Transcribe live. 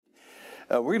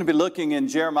We're going to be looking in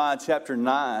Jeremiah chapter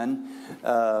 9,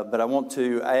 but I want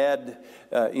to add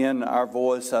in our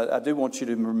voice. I do want you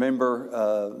to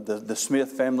remember the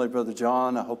Smith family, Brother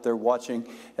John. I hope they're watching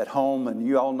at home, and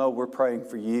you all know we're praying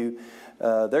for you.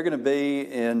 They're going to be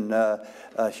in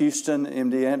Houston,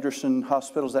 MD Anderson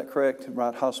Hospital. Is that correct?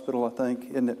 Right hospital, I think,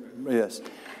 isn't it? Yes.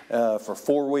 For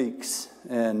 4 weeks,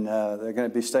 and they're going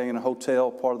to be staying in a hotel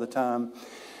part of the time.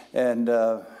 And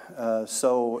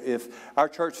so if our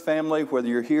church family, whether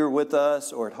you're here with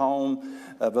us or at home,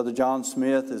 Brother John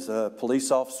Smith is a police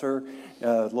officer,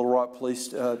 Little Rock Police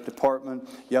Department.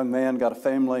 Young man, got a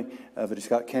family, but he's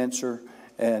got cancer.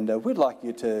 And we'd like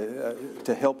you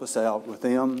to help us out with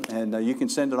them. And you can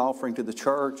send an offering to the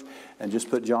church and just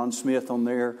put John Smith on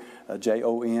there,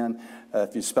 Jon.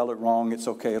 If you spell it wrong, it's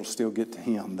okay. It'll still get to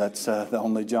him. That's the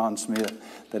only John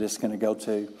Smith that it's going to go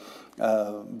to.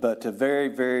 But a very,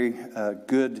 very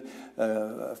good,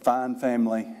 fine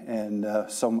family, and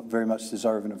so very much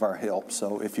deserving of our help.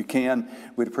 So if you can,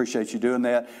 we'd appreciate you doing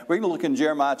that. We're going to look in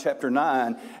Jeremiah chapter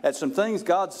 9 at some things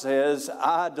God says,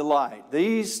 I delight.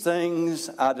 These things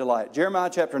I delight.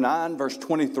 Jeremiah chapter 9, verse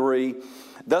 23.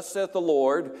 Thus saith the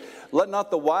Lord, let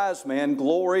not the wise man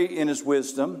glory in his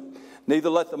wisdom, neither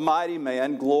let the mighty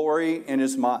man glory in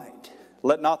his might.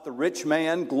 Let not the rich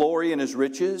man glory in his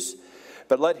riches,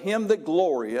 but let him that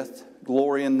glorieth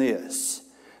glory in this,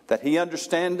 that he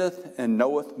understandeth and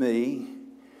knoweth me,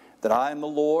 that I am the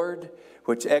Lord,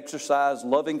 which exercise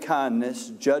loving kindness,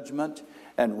 judgment,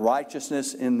 and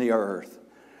righteousness in the earth.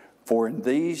 For in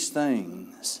these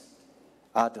things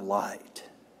I delight,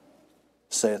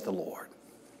 saith the Lord.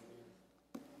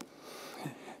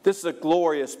 This is a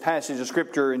glorious passage of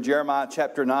Scripture in Jeremiah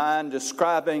chapter 9,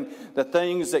 describing the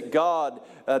things that God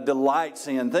delights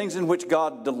in, things in which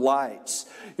God delights.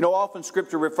 You know, often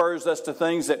Scripture refers us to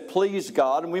things that please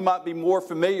God, and we might be more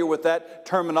familiar with that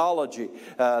terminology.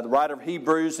 The writer of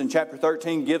Hebrews in chapter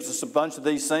 13 gives us a bunch of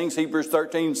these things, Hebrews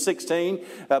 13:16.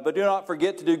 But do not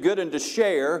forget to do good and to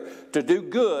share, to do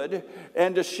good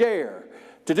and to share.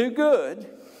 To do good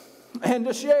and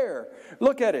to share.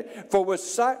 Look at it. For with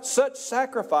such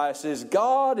sacrifices,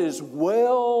 God is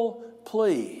well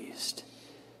pleased.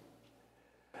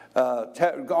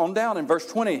 On down in verse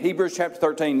 20, Hebrews chapter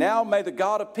 13. Now may the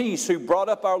God of peace, who brought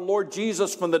up our Lord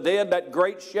Jesus from the dead, that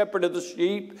great shepherd of the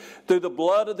sheep, through the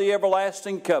blood of the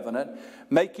everlasting covenant,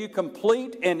 make you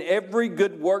complete in every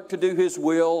good work to do his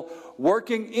will,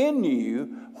 working in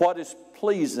you what is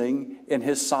pleasing in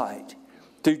his sight.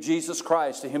 Through Jesus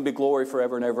Christ, to him be glory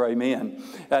forever and ever. Amen.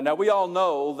 Now we all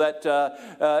know that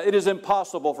it is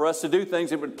impossible for us to do things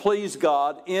that would please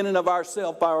God in and of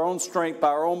ourselves, by our own strength, by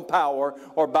our own power,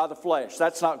 or by the flesh.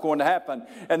 That's not going to happen.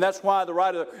 And that's why the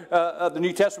writer of the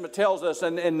New Testament tells us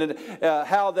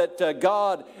how that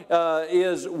God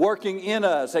is working in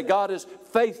us, that God is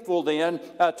faithful then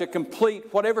to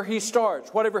complete whatever he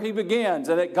starts, whatever he begins,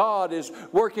 and that God is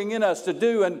working in us to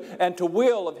do and to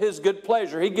will of his good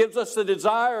pleasure. He gives us the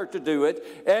desire to do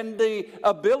it and the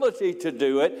ability to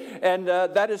do it, and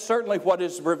that is certainly what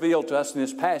is revealed to us in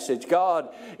this passage. God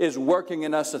is working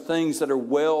in us the things that are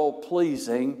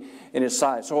well-pleasing in his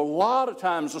sight. So a lot of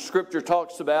times the Scripture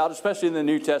talks about, especially in the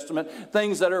New Testament,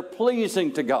 things that are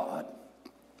pleasing to God.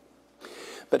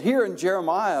 But here in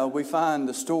Jeremiah, we find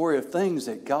the story of things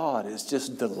that God is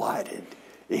just delighted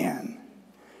in.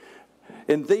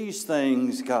 In these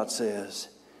things, God says,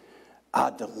 I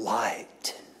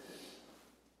delight.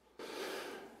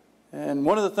 And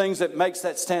one of the things that makes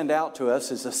that stand out to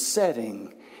us is the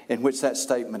setting in which that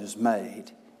statement is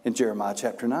made in Jeremiah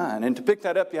chapter 9. And to pick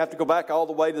that up, you have to go back all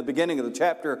the way to the beginning of the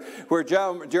chapter, where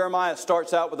Jeremiah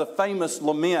starts out with a famous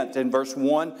lament in verse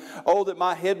 1. Oh, that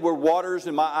my head were waters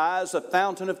and my eyes a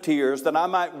fountain of tears, that I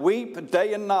might weep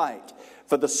day and night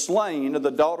for the slain of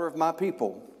the daughter of my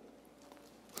people.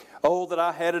 Oh, that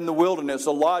I had in the wilderness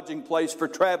a lodging place for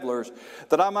travelers,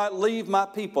 that I might leave my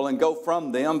people and go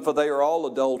from them, for they are all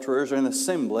adulterers and an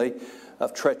assembly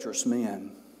of treacherous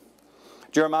men.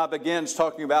 Jeremiah begins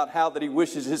talking about how that he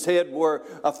wishes his head were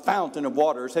a fountain of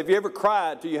waters. Have you ever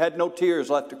cried till you had no tears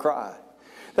left to cry?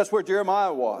 That's where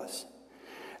Jeremiah was.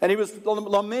 And he was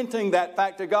lamenting that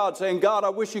fact to God, saying, God, I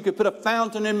wish you could put a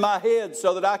fountain in my head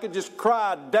so that I could just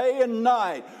cry day and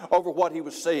night over what he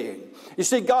was seeing. You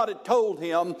see, God had told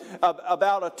him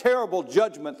about a terrible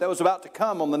judgment that was about to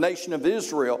come on the nation of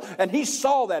Israel. And he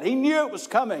saw that. He knew it was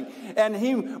coming. And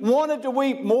he wanted to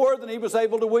weep more than he was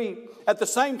able to weep. At the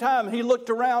same time, he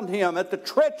looked around him at the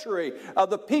treachery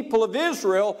of the people of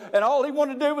Israel, and all he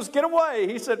wanted to do was get away.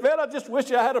 He said, man, I just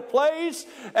wish I had a place,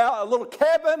 a little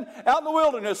cabin out in the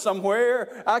wilderness wilderness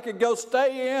somewhere I could go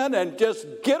stay in and just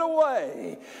get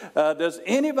away. Does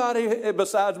anybody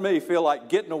besides me feel like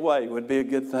getting away would be a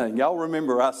good thing? Y'all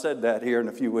remember I said that here in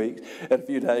a few weeks. In a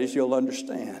few days you'll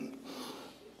understand.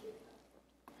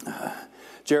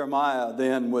 Jeremiah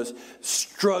then was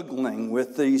struggling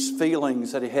with these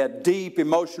feelings that he had, deep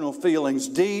emotional feelings,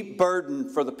 deep burden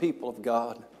for the people of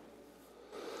God.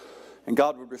 And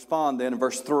God would respond then in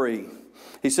verse 3.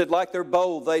 He said, like their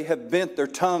bow, they have bent their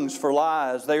tongues for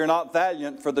lies. They are not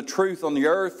valiant for the truth on the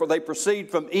earth, for they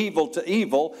proceed from evil to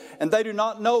evil, and they do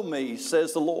not know me,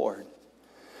 says the Lord.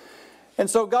 And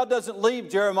so God doesn't leave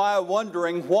Jeremiah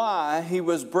wondering why he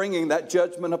was bringing that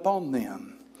judgment upon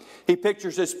them. He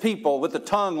pictures his people with the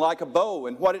tongue like a bow,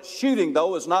 and what it's shooting,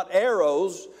 though, is not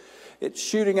arrows, it's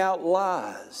shooting out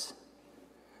lies.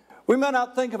 We may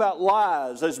not think about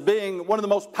lies as being one of the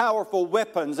most powerful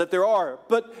weapons that there are,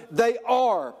 but they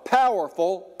are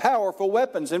powerful, powerful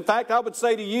weapons. In fact, I would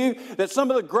say to you that some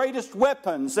of the greatest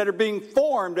weapons that are being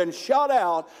formed and shot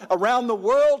out around the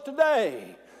world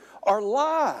today are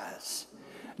lies,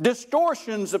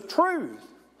 distortions of truth.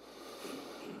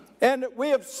 And we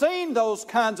have seen those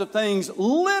kinds of things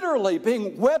literally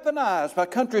being weaponized by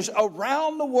countries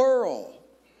around the world.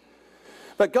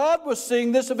 But God was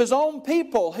seeing this of His own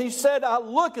people. He said, I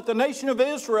look at the nation of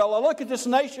Israel, I look at this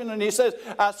nation, and He says,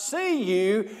 I see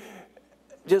you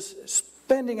just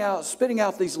spitting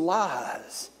out these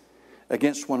lies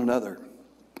against one another.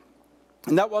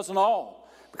 And that wasn't all,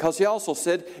 because He also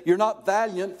said, you're not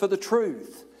valiant for the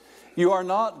truth. You are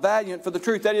not valiant for the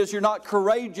truth. That is, you're not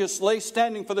courageously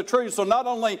standing for the truth. So not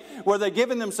only were they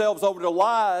giving themselves over to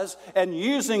lies and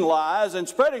using lies and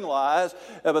spreading lies,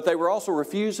 but they were also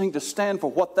refusing to stand for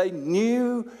what they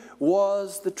knew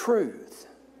was the truth.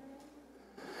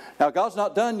 Now, God's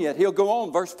not done yet. He'll go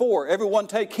on. Verse 4, everyone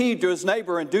take heed to his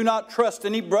neighbor and do not trust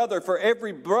any brother, for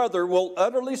every brother will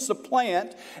utterly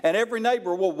supplant and every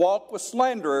neighbor will walk with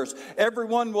slanderers.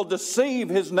 Everyone will deceive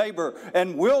his neighbor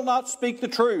and will not speak the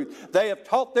truth. They have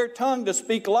taught their tongue to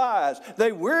speak lies.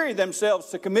 They weary themselves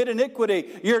to commit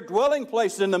iniquity. Your dwelling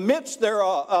place in the midst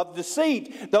thereof of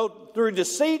deceit, though through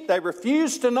deceit they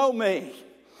refuse to know me.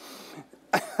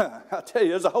 I tell you,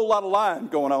 there's a whole lot of lying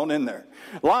going on in there.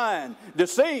 Lying,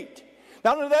 deceit.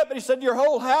 Not only that, but He said your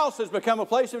whole house has become a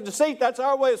place of deceit. That's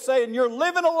our way of saying you're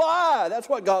living a lie. That's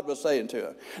what God was saying to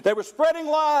them. They were spreading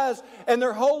lies, and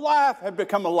their whole life had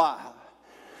become a lie.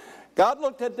 God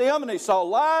looked at them and He saw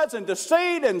lies and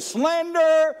deceit and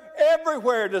slander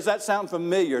everywhere. Does that sound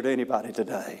familiar to anybody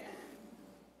today?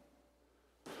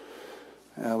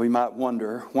 We might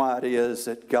wonder why it is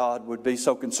that God would be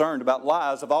so concerned about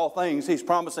lies. Of all things, He's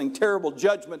promising terrible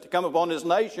judgment to come upon His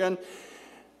nation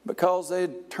because they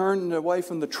had turned away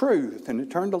from the truth and had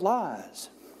turned to lies.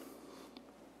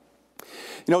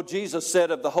 You know, Jesus said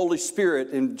of the Holy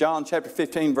Spirit in John chapter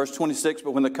 15, verse 26,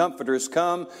 but when the Comforter is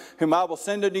come, whom I will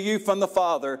send unto you from the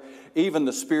Father, even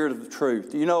the Spirit of the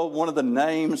truth. You know, one of the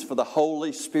names for the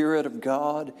Holy Spirit of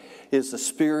God is the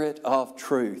Spirit of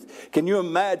truth. Can you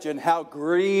imagine how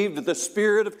grieved the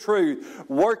Spirit of truth,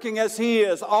 working as He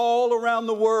is all around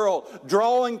the world,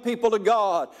 drawing people to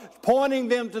God, pointing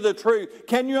them to the truth?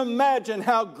 Can you imagine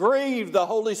how grieved the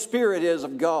Holy Spirit is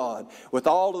of God with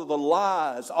all of the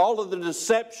lies, all of the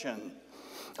deception,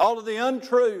 all of the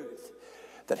untruth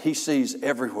that He sees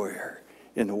everywhere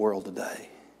in the world today?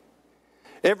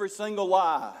 Every single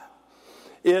lie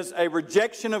is a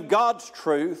rejection of God's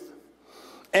truth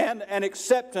and an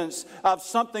acceptance of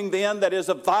something then that is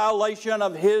a violation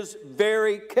of His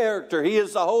very character. He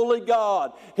is the holy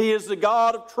God. He is the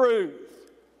God of truth.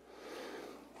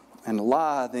 And the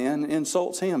lie then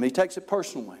insults Him. He takes it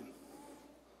personally.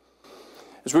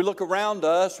 As we look around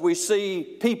us, we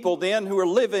see people then who are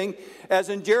living, as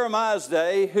in Jeremiah's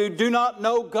day, who do not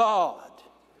know God.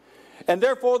 And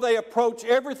therefore they approach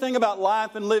everything about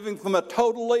life and living from a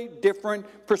totally different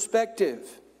perspective.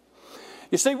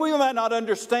 You see, we might not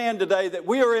understand today that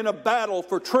we are in a battle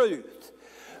for truth.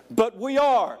 But we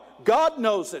are. God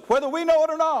knows it, whether we know it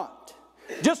or not.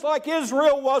 Just like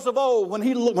Israel was of old,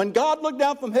 when God looked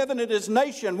down from heaven at His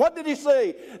nation, what did He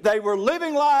see? They were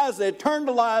living lies, they had turned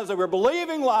to lies, they were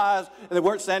believing lies, and they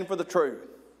weren't standing for the truth.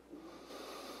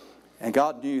 And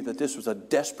God knew that this was a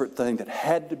desperate thing that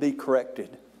had to be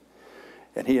corrected.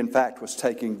 And He, in fact, was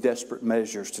taking desperate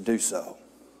measures to do so.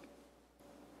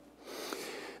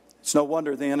 It's no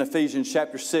wonder then, Ephesians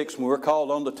chapter 6, when we're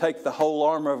called on to take the whole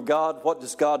armor of God, what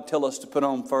does God tell us to put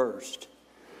on first?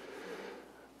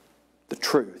 The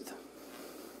truth.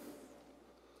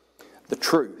 The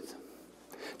truth.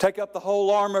 Take up the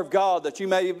whole armor of God that you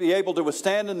may be able to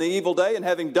withstand in the evil day, and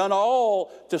having done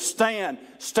all to stand.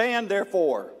 Stand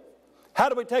therefore. How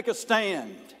do we take a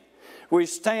stand? We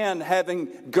stand having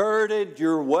girded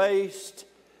your waist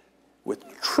with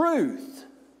truth.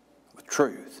 With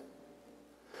truth.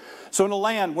 So in a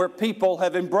land where people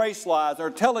have embraced lies, they're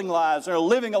telling lies, they're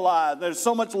living a lie, there's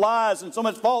so much lies and so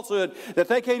much falsehood that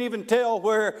they can't even tell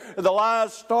where the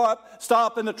lies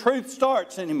stop and the truth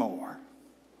starts anymore.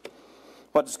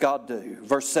 What does God do?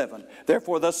 Verse 7,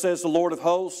 therefore thus says the Lord of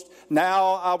hosts,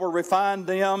 now I will refine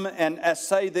them and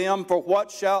assay them, for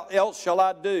what else shall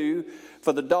I do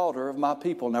for the daughter of my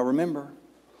people? Now remember,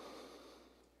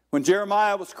 when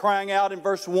Jeremiah was crying out in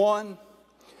verse 1,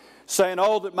 saying,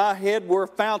 oh, that my head were a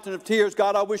fountain of tears.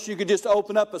 God, I wish you could just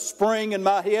open up a spring in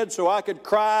my head so I could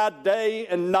cry day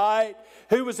and night.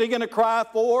 Who was he going to cry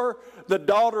for? The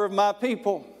daughter of my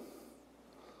people.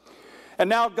 And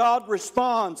now God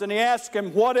responds and he asks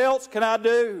him, what else can I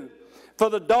do for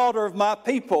the daughter of my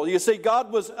people? You see,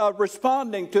 God was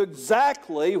responding to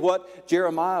exactly what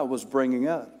Jeremiah was bringing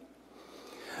up.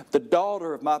 The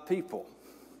daughter of my people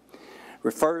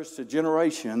refers to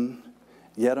generation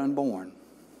yet unborn.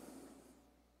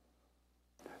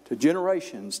 To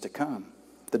generations to come.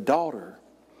 The daughter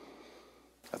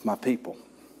of my people.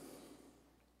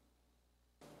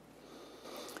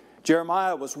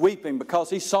 Jeremiah was weeping because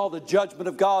he saw the judgment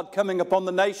of God coming upon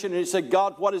the nation, and he said,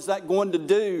 God, what is that going to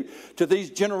do to these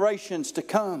generations to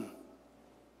come?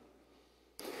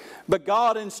 But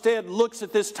God instead looks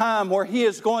at this time where he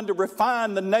is going to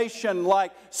refine the nation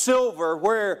like silver,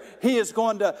 where he is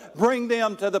going to bring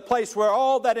them to the place where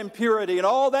all that impurity and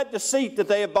all that deceit that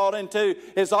they have bought into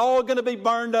is all going to be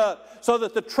burned up, so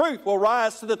that the truth will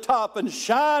rise to the top and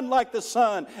shine like the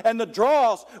sun, and the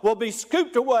dross will be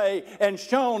scooped away and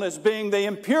shown as being the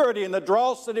impurity and the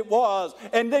dross that it was.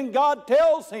 And then God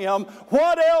tells him,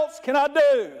 what else can I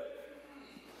do?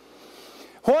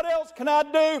 What else can I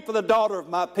do for the daughter of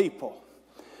my people?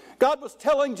 God was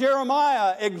telling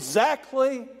Jeremiah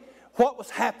exactly what was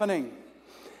happening.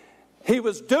 He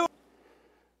was doing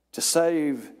to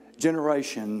save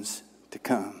generations to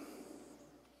come.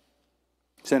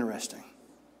 It's interesting.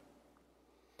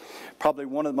 Probably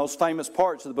one of the most famous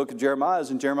parts of the book of Jeremiah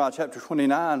is in Jeremiah chapter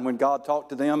 29, when God talked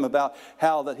to them about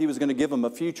how that he was going to give them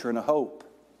a future and a hope.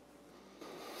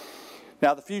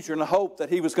 Now the future and the hope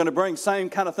that he was going to bring, same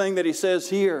kind of thing that he says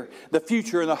here. The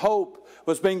future and the hope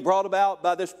was being brought about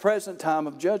by this present time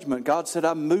of judgment. God said,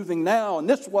 I'm moving now in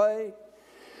this way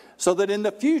so that in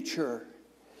the future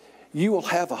you will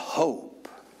have a hope.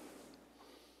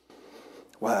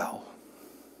 Wow.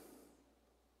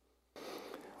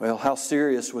 Well, how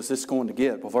serious was this going to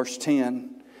get? Well, verse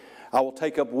 10, I will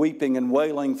take up weeping and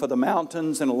wailing for the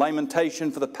mountains and a lamentation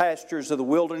for the pastures of the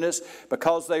wilderness,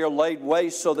 because they are laid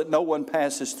waste so that no one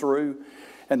passes through.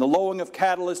 And the lowing of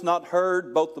cattle is not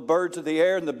heard. Both the birds of the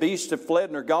air and the beasts have fled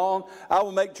and are gone. I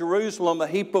will make Jerusalem a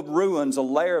heap of ruins, a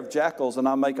lair of jackals, and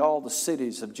I'll make all the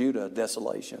cities of Judah a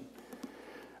desolation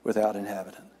without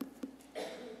inhabitant.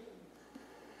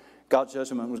 God's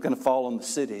judgment was going to fall on the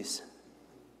cities.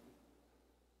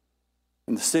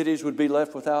 And the cities would be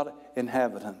left without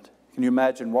inhabitant. Can you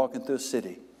imagine walking through a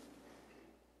city?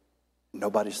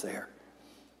 Nobody's there.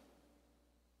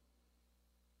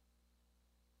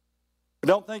 I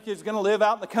don't think he's going to live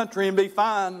out in the country and be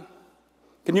fine.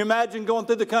 Can you imagine going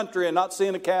through the country and not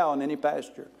seeing a cow in any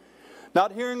pasture?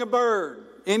 Not hearing a bird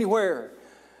anywhere.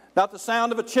 Not the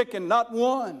sound of a chicken, not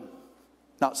one.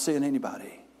 Not seeing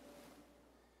anybody.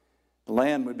 The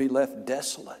land would be left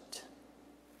desolate.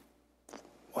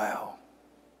 Wow.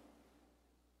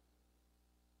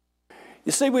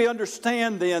 You see, we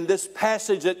understand then this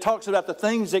passage that talks about the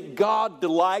things that God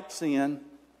delights in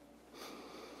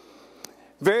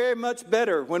very much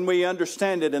better when we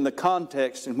understand it in the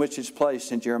context in which it's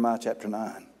placed in Jeremiah chapter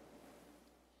 9.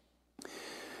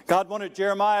 God wanted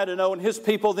Jeremiah to know and his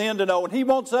people then to know, and he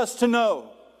wants us to know,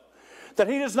 that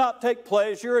he does not take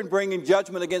pleasure in bringing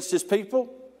judgment against his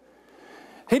people.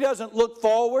 He doesn't look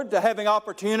forward to having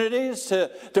opportunities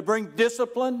to bring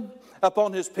discipline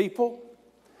upon his people.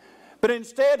 But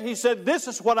instead, he said, this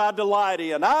is what I delight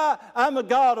in. I'm a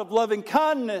God of loving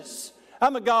kindness.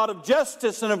 I'm a God of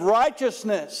justice and of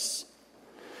righteousness.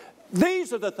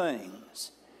 These are the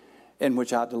things in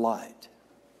which I delight.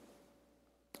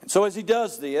 And so as he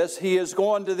does this, he is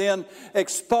going to then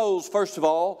expose, first of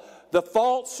all, the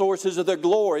false sources of their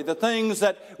glory, the things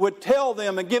that would tell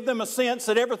them and give them a sense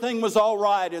that everything was all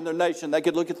right in their nation. They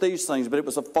could look at these things, but it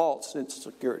was a false sense of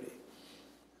security.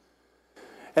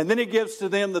 And then he gives to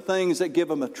them the things that give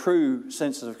them a true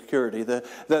sense of security,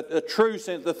 the true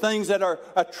sense, the things that are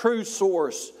a true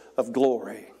source of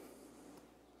glory.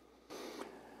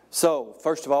 So,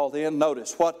 first of all then,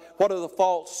 notice, what are the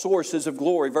false sources of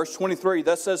glory? Verse 23,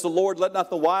 thus says the Lord, let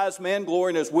not the wise man glory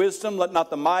in his wisdom, let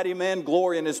not the mighty man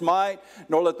glory in his might,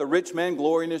 nor let the rich man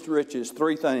glory in his riches.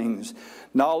 Three things: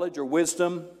 knowledge or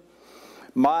wisdom,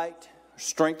 might,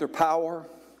 strength or power,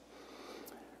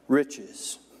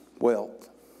 riches,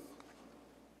 wealth.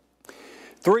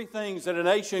 Three things that a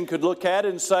nation could look at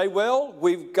and say, well,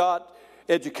 we've got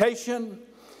education,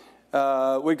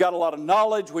 we've got a lot of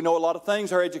knowledge, we know a lot of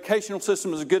things, our educational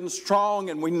system is good and strong,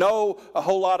 and we know a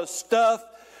whole lot of stuff.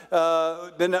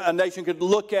 Then a nation could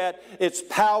look at its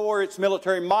power, its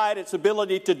military might, its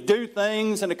ability to do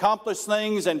things and accomplish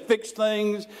things and fix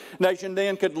things. A nation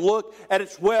then could look at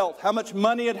its wealth, how much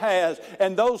money it has.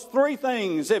 And those three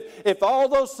things, if all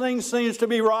those things seems to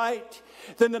be right,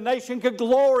 then the nation could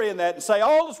glory in that and say,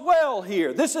 all is well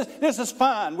here. This is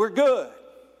fine. We're good.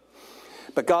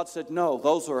 But God said, no,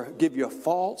 those give you a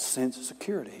false sense of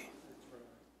security.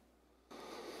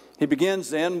 He begins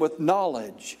then with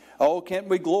knowledge. Oh, can't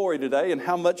we glory today in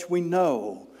how much we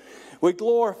know? We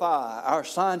glorify our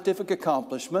scientific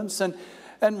accomplishments,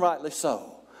 and rightly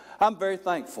so. I'm very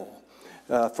thankful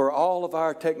for all of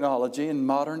our technology and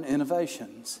modern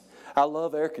innovations. I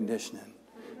love air conditioning.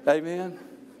 Amen.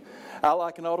 I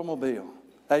like an automobile.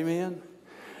 Amen.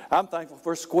 I'm thankful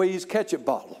for a squeezed ketchup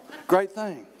bottle. Great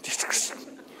thing.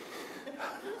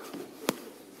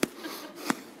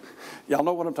 Y'all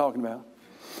know what I'm talking about.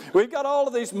 We've got all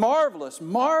of these marvelous,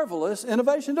 marvelous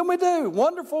innovations, don't we do?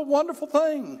 Wonderful, wonderful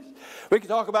things. We can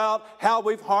talk about how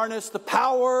we've harnessed the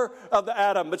power of the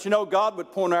atom. But you know, God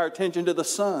would point our attention to the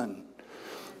sun.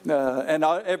 And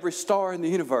every star in the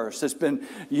universe has been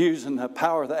using the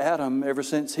power of the atom ever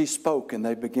since He spoke and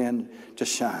they began to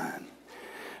shine.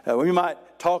 We might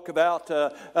talk about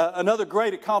another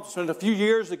great accomplishment a few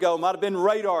years ago. Might have been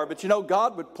radar, but you know,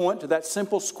 God would point to that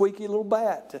simple squeaky little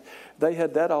bat. They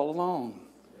had that all along.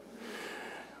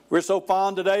 We're so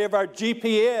fond today of our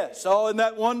GPS. Oh, isn't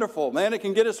that wonderful? Man, it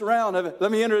can get us around. Let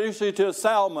me introduce you to a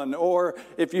salmon, or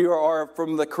if you are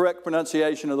from the correct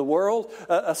pronunciation of the world,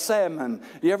 a salmon.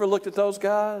 You ever looked at those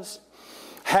guys?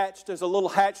 Hatched as a little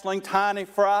hatchling, tiny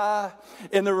fry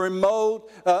in the remote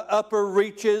upper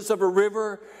reaches of a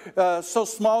river, so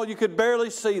small you could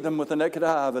barely see them with the naked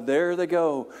eye, but there they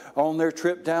go on their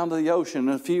trip down to the ocean,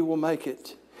 and a few will make it.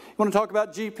 You want to talk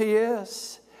about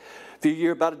GPS?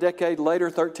 About a decade later,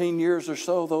 13 years or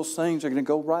so, those things are going to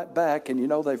go right back, and you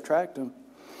know they've tracked them.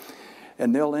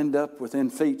 And they'll end up within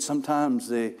feet, sometimes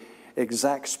the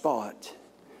exact spot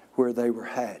where they were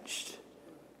hatched.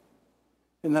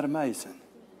 Isn't that amazing?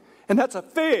 And that's a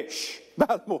fish,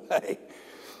 by the way.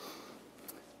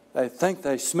 They think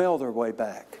they smell their way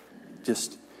back,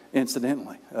 just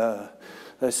incidentally. I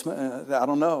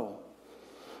don't know.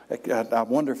 I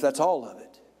wonder if that's all of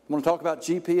it. You want to talk about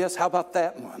GPS? How about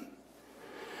that one?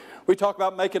 We talk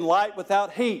about making light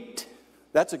without heat.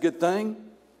 That's a good thing.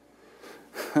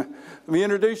 Let me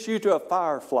introduce you to a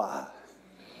firefly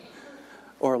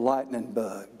or a lightning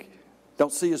bug.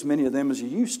 Don't see as many of them as you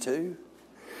used to.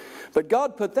 But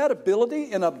God put that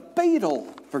ability in a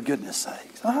beetle, for goodness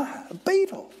sakes. A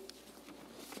beetle,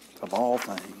 of all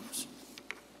things.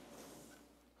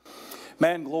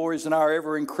 Man glories in our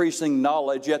ever-increasing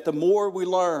knowledge, yet the more we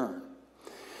learn,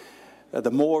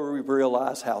 the more we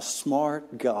realize how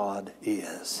smart God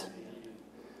is.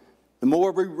 The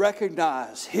more we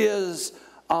recognize His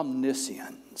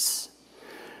omniscience.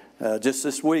 Just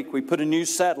this week, we put a new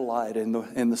satellite in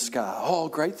the sky. Oh,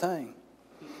 great thing.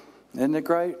 Isn't it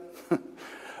great?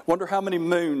 Wonder how many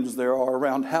moons there are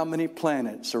around how many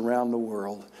planets around the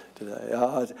world today.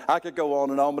 I could go on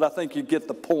and on, but I think you get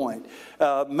the point.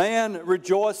 Man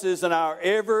rejoices in our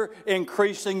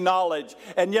ever-increasing knowledge.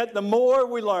 And yet the more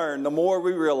we learn, the more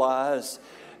we realize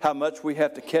how much we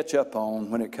have to catch up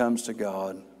on when it comes to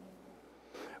God.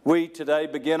 We today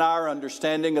begin our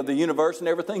understanding of the universe and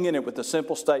everything in it with the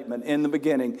simple statement, in the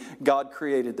beginning, God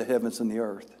created the heavens and the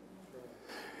earth.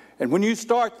 And when you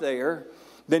start there,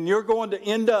 then you're going to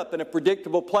end up in a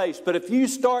predictable place. But if you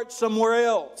start somewhere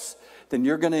else, then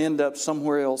you're going to end up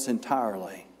somewhere else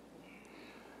entirely.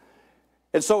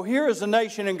 And so here is a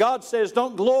nation, and God says,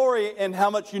 don't glory in how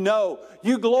much you know.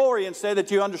 You glory and say that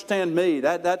you understand me.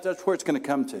 That's where it's going to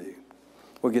come to.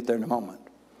 We'll get there in a moment.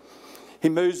 He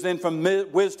moves then from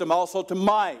wisdom also to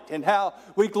might, and how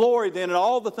we glory then in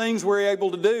all the things we're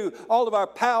able to do, all of our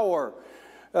power.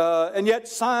 And yet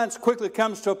science quickly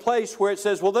comes to a place where it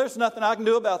says, well, there's nothing I can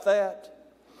do about that.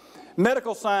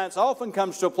 Medical science often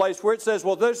comes to a place where it says,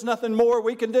 well, there's nothing more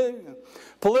we can do.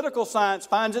 Political science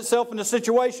finds itself in a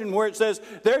situation where it says,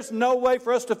 there's no way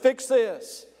for us to fix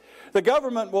this. The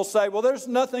government will say, well, there's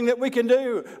nothing that we can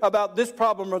do about this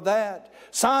problem or that.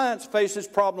 Science faces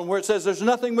problem where it says there's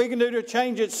nothing we can do to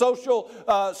change it. Social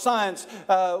science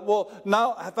will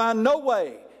find no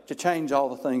way to change all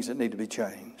the things that need to be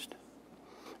changed.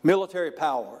 Military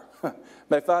power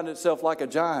may find itself like a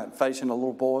giant facing a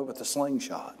little boy with a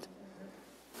slingshot.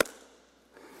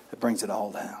 It brings it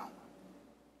all down.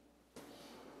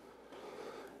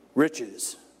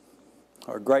 Riches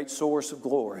are a great source of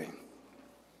glory.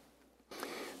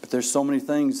 But there's so many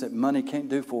things that money can't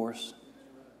do for us.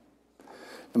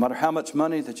 No matter how much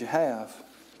money that you have.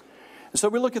 And so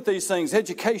we look at these things,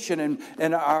 education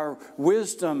and our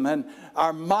wisdom and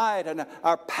our might and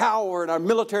our power and our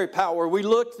military power. We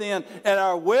look then at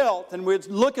our wealth and we'd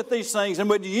look at these things and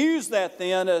we'd use that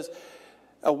then as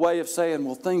a way of saying,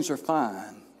 well, things are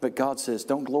fine. But God says,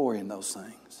 don't glory in those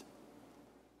things.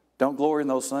 Don't glory in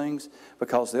those things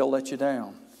because they'll let you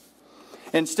down.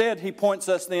 Instead, he points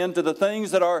us then to the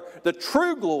things that are the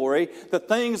true glory, the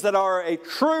things that are a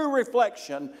true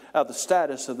reflection of the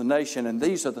status of the nation. And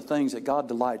these are the things that God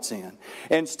delights in.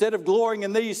 Instead of glorying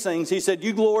in these things, he said,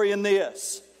 you glory in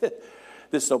this.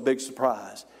 This is no big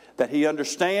surprise. That he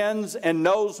understands and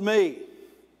knows me.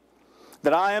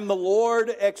 That I am the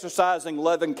Lord, exercising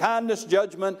loving kindness,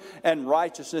 judgment, and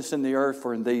righteousness in the earth,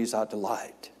 for in these I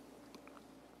delight.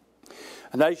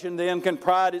 A nation then can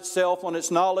pride itself on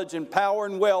its knowledge and power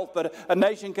and wealth, but a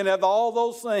nation can have all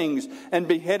those things and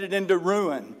be headed into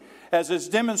ruin, as is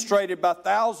demonstrated by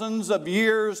thousands of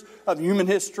years of human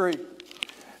history.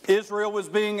 Israel was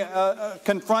being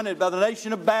confronted by the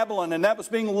nation of Babylon, and that was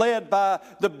being led by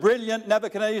the brilliant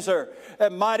Nebuchadnezzar.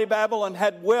 And mighty Babylon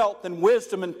had wealth and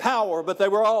wisdom and power, but they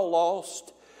were all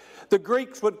lost. The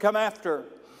Greeks would come after.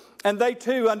 And they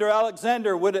too, under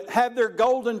Alexander, would have their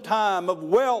golden time of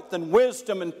wealth and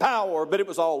wisdom and power, but it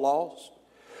was all lost.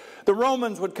 The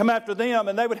Romans would come after them,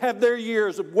 and they would have their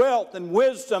years of wealth and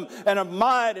wisdom and of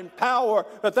might and power,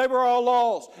 but they were all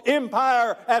lost.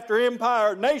 Empire after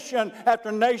empire, nation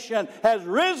after nation has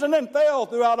risen and fell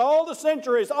throughout all the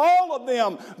centuries, all of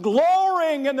them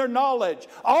glorying in their knowledge,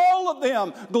 all of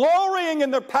them glorying in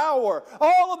their power,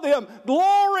 all of them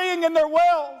glorying in their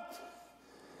wealth.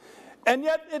 And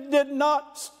yet it did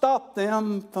not stop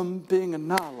them from being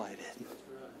annihilated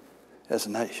as a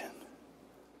nation.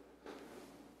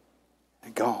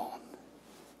 And gone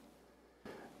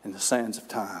in the sands of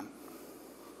time.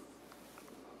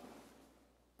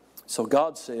 So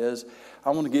God says,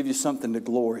 I want to give you something to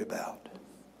glory about.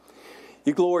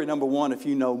 You glory, number one, if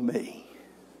you know me.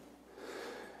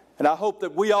 And I hope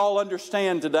that we all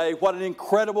understand today what an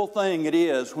incredible thing it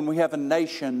is when we have a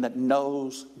nation that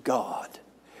knows God.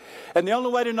 And the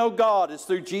only way to know God is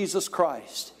through Jesus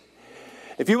Christ.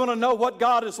 If you want to know what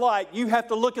God is like, you have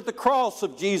to look at the cross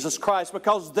of Jesus Christ,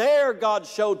 because there God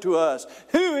showed to us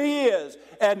who He is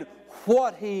and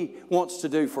what He wants to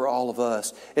do for all of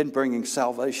us in bringing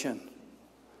salvation.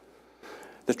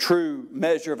 The true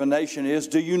measure of a nation is,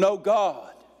 do you know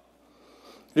God?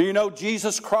 Do you know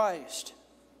Jesus Christ?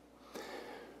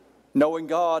 Knowing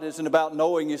God isn't about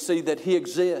knowing, you see, that He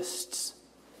exists,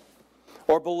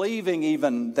 or believing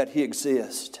even that He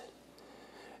exists.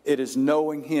 It is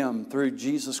knowing Him through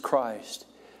Jesus Christ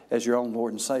as your own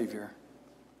Lord and Savior.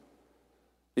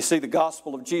 You see, the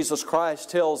gospel of Jesus Christ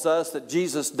tells us that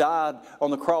Jesus died on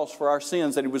the cross for our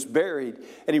sins, that He was buried,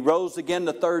 and He rose again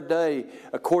the third day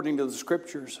according to the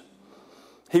Scriptures.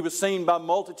 He was seen by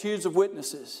multitudes of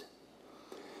witnesses.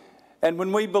 And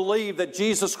when we believe that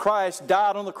Jesus Christ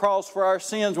died on the cross for our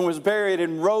sins and was buried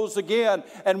and rose again,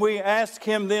 and we ask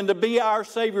Him then to be our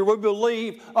Savior, we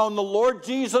believe on the Lord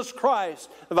Jesus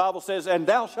Christ. The Bible says, and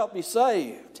thou shalt be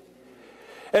saved.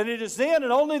 And it is then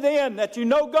and only then that you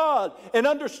know God and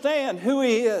understand who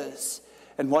He is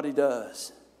and what He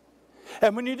does.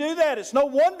 And when you do that, it's no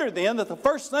wonder then that the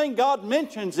first thing God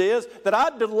mentions is that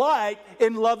I delight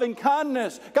in loving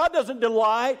kindness. God doesn't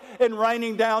delight in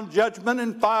raining down judgment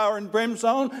and fire and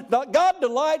brimstone. God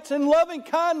delights in loving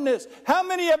kindness. How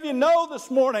many of you know this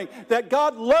morning that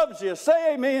God loves you?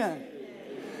 Say amen.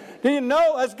 Do you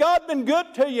know, has God been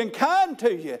good to you and kind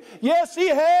to you? Yes, He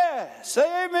has.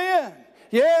 Say amen.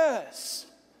 Yes.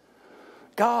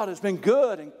 God has been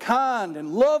good and kind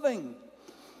and loving.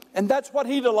 And that's what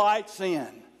He delights in.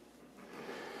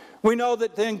 We know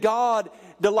that then God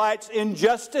delights in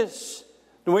justice.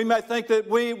 We may think that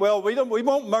we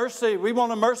want mercy. We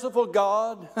want a merciful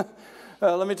God.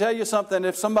 Let me tell you something.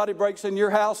 If somebody breaks in your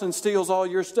house and steals all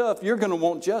your stuff, you're going to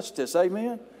want justice.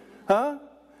 Amen? Huh?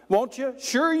 Won't you?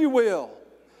 Sure you will.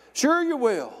 Sure you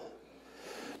will.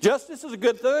 Justice is a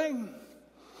good thing.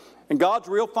 And God's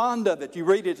real fond of it. You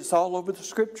read it, it's all over the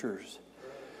Scriptures.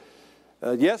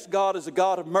 Yes, God is a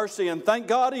God of mercy, and thank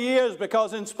God He is,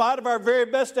 because in spite of our very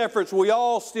best efforts, we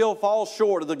all still fall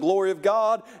short of the glory of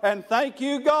God. And thank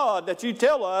you, God, that you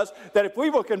tell us that if we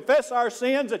will confess our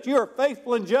sins, that you are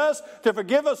faithful and just to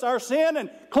forgive us our sin and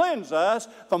cleanse us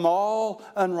from all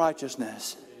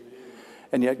unrighteousness.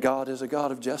 And yet God is a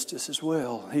God of justice as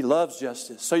well. He loves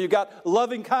justice. So you've got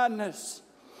loving kindness.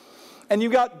 And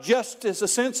you've got justice, a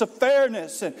sense of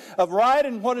fairness and of right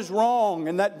and what is wrong.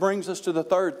 And that brings us to the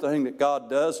third thing that God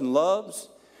does and loves,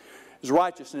 is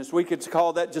righteousness. We could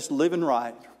call that just living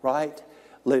right. Right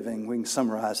living. We can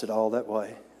summarize it all that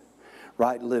way.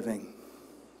 Right living.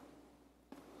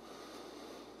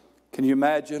 Can you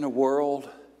imagine a world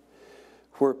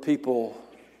where people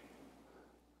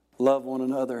love one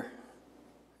another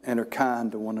and are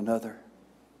kind to one another?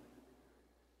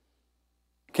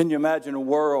 Can you imagine a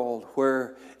world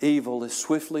where evil is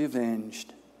swiftly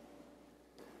avenged,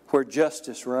 where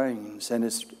justice reigns and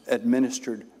is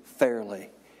administered fairly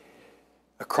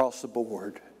across the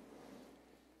board,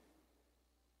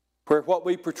 where what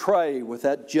we portray with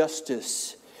that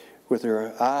justice, with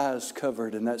our eyes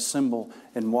covered in that symbol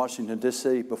in Washington,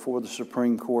 D.C. before the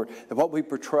Supreme Court, that what we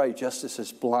portray, justice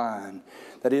is blind.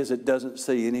 That is, it doesn't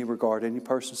see any regard to any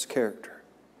person's character.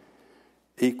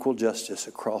 Equal justice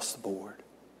across the board.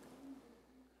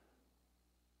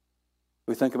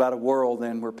 We think about a world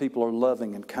then where people are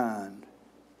loving and kind,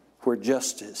 where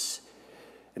justice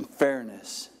and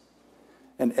fairness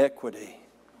and equity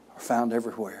are found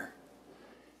everywhere,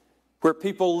 where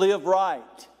people live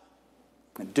right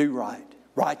and do right,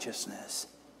 righteousness.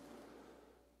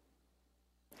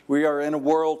 We are in a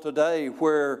world today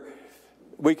where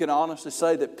we can honestly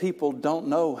say that people don't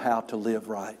know how to live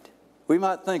right. We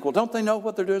might think, well, don't they know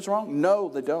what they're doing is wrong? No,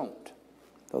 they don't.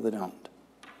 No, they don't.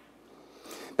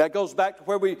 That goes back to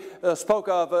where we spoke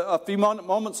of a few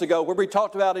moments ago, where we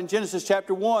talked about in Genesis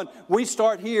chapter 1. We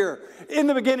start here. In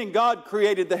the beginning, God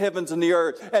created the heavens and the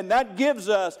earth. And that gives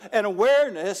us an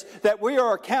awareness that we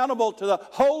are accountable to the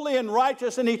holy and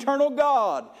righteous and eternal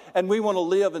God. And we want to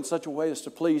live in such a way as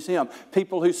to please Him.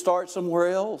 People who start somewhere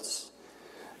else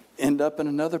end up in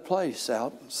another place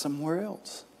out somewhere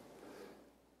else.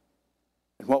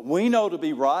 And what we know to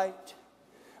be right,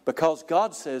 because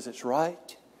God says it's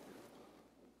right,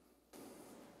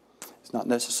 not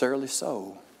necessarily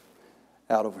so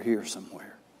out over here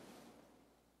somewhere.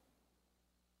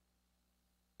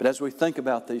 But as we think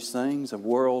about these things, a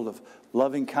world of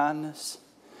loving kindness,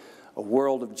 a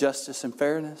world of justice and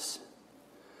fairness,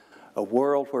 a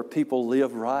world where people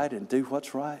live right and do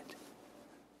what's right.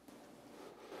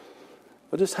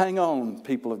 But just hang on,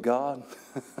 people of God,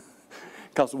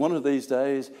 because one of these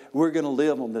days we're going to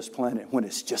live on this planet when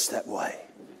it's just that way.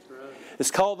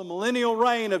 It's called the millennial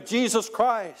reign of Jesus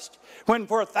Christ, when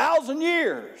for 1,000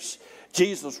 years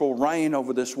Jesus will reign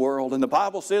over this world. And the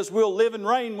Bible says we'll live and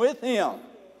reign with Him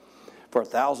for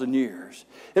 1,000 years.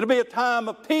 It'll be a time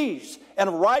of peace and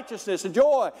of righteousness and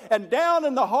joy. And down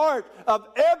in the heart of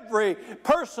every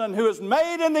person who is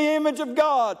made in the image of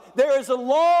God, there is a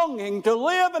longing to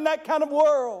live in that kind of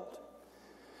world.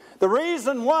 The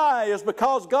reason why is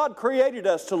because God created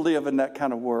us to live in that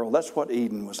kind of world. That's what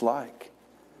Eden was like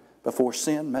before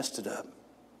sin messed it up.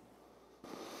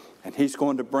 And He's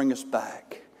going to bring us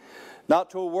back.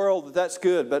 Not to a world that's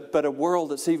good, but a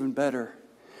world that's even better.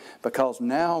 Because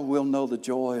now we'll know the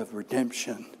joy of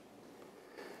redemption.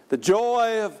 The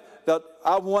joy of that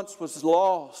I once was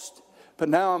lost, but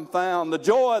now I'm found. The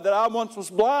joy that I once was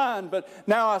blind, but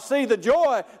now I see. The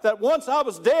joy that once I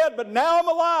was dead, but now I'm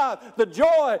alive. The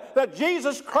joy that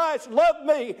Jesus Christ loved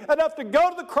me enough to go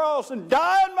to the cross and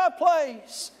die in my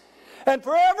place. And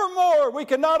forevermore, we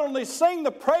can not only sing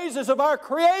the praises of our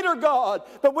Creator God,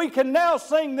 but we can now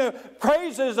sing the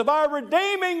praises of our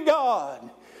redeeming God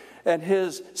and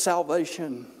His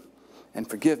salvation and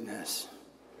forgiveness.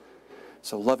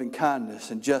 So loving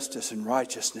kindness and justice and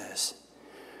righteousness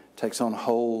takes on a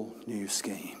whole new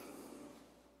scheme.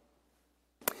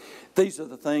 These are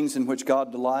the things in which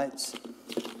God delights.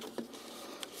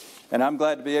 And I'm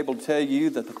glad to be able to tell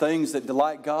you that the things that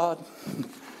delight God,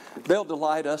 they'll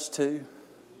delight us too.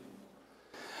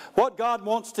 What God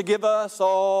wants to give us,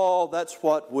 that's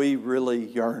what we really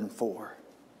yearn for.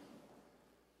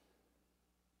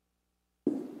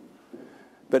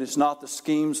 But it's not the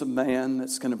schemes of man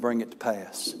that's going to bring it to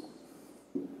pass.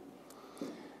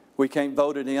 We can't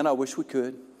vote it in. I wish we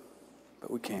could, but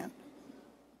we can't.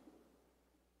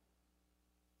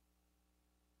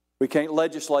 We can't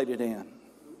legislate it in.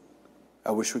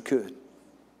 I wish we could,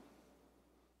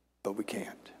 but we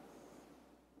can't.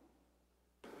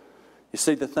 You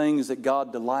see, the things that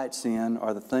God delights in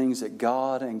are the things that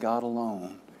God and God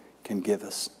alone can give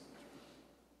us.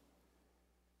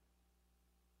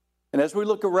 And as we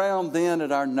look around then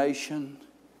at our nation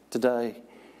today,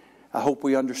 I hope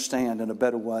we understand in a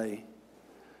better way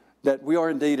that we are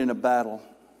indeed in a battle.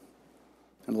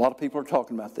 And a lot of people are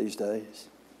talking about these days.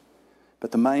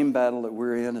 But the main battle that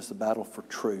we're in is the battle for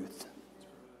truth.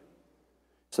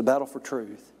 It's a battle for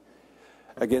truth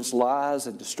against lies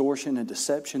and distortion and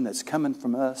deception that's coming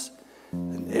from us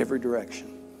in every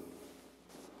direction.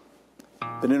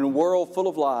 But in a world full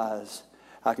of lies,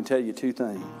 I can tell you two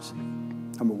things.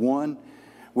 Number one,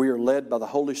 we are led by the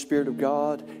Holy Spirit of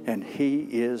God, and He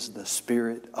is the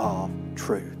Spirit of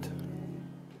truth.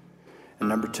 And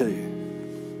number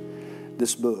two,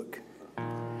 this book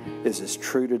is as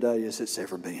true today as it's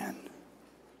ever been.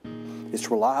 It's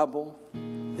reliable.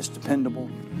 It's dependable.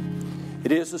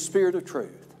 It is the Spirit of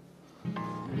truth.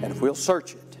 And if we'll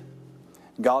search it,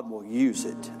 God will use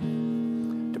it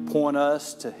to point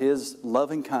us to His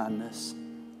loving kindness,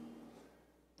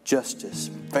 justice,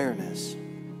 fairness,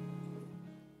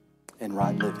 and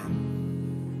right living.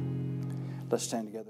 Let's stand together.